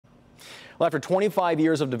Well, after 25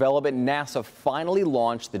 years of development, NASA finally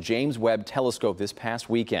launched the James Webb Telescope this past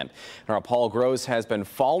weekend. And our Paul Gross has been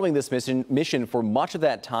following this mission for much of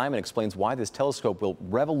that time and explains why this telescope will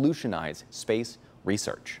revolutionize space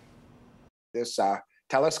research. This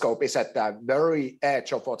telescope is at the very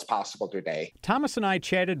edge of what's possible today. Thomas and I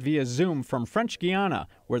chatted via Zoom from French Guiana,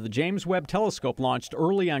 where the James Webb Telescope launched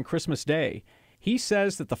early on Christmas Day. He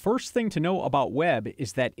says that the first thing to know about Webb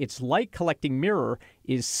is that its light-collecting mirror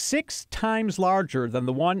is 6 times larger than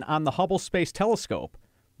the one on the Hubble Space Telescope.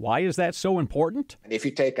 Why is that so important? And if you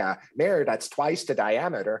take a mirror that's twice the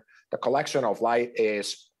diameter, the collection of light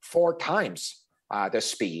is 4 times the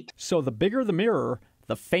speed. So the bigger the mirror,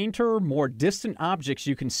 the fainter, more distant objects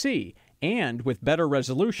you can see, and with better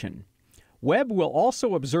resolution. Webb will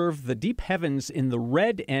also observe the deep heavens in the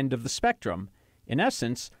red end of the spectrum, in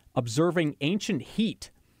essence, observing ancient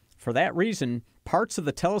heat. For that reason, parts of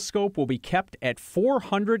the telescope will be kept at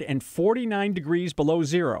 449 degrees below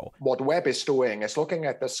zero. What Webb is doing is looking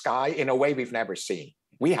at the sky in a way we've never seen.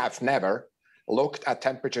 We have never looked at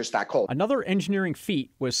temperatures that cold. Another engineering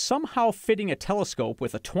feat was somehow fitting a telescope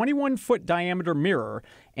with a 21-foot diameter mirror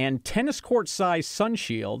and tennis court-sized sun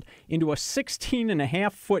shield into a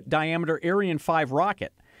 16.5-foot diameter Ariane 5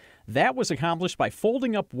 rocket. That was accomplished by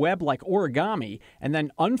folding up Webb like origami and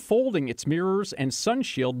then unfolding its mirrors and sun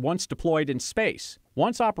shield once deployed in space.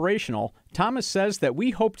 Once operational, Thomas says that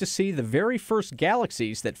we hope to see the very first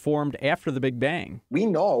galaxies that formed after the Big Bang. We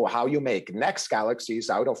know how you make next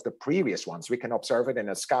galaxies out of the previous ones. We can observe it in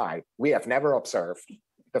the sky. We have never observed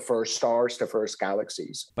the first stars, the first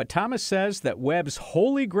galaxies. But Thomas says that Webb's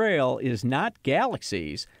holy grail is not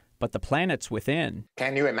galaxies, but the planets within.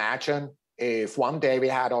 Can you imagine if one day we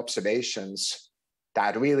had observations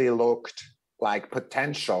that really looked like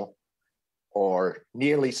potential or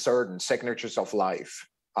nearly certain signatures of life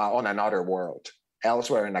on another world,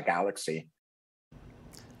 elsewhere in the galaxy?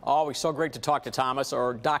 Always so great to talk to Thomas,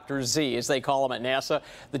 or Dr. Z, as they call him at NASA.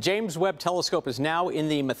 The James Webb Telescope is now in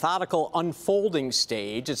the methodical unfolding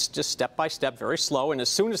stage. It's just step by step, very slow. And as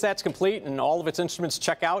soon as that's complete and all of its instruments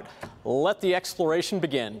check out, let the exploration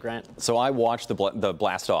begin, Grant. So I watched the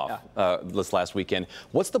blast off this last weekend.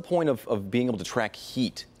 What's the point of being able to track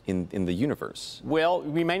heat in the universe? Well,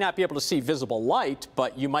 we may not be able to see visible light,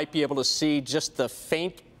 but you might be able to see just the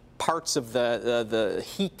faint parts of the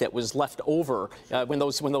heat that was left over when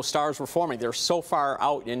those stars were forming. They're so far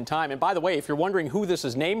out in time. And by the way, if you're wondering who this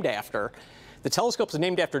is named after, the telescope is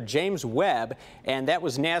named after James Webb, and that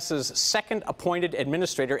was NASA's second appointed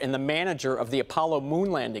administrator and the manager of the Apollo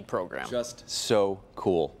moon landing program. Just so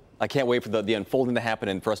cool. I can't wait for the unfolding to happen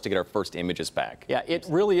and for us to get our first images back. Yeah, it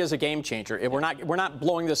really is a game changer. We're not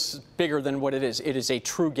blowing this bigger than what it is. It is a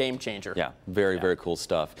true game changer. Yeah, very cool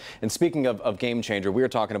stuff. And speaking of game changer, we were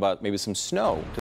talking about maybe some snow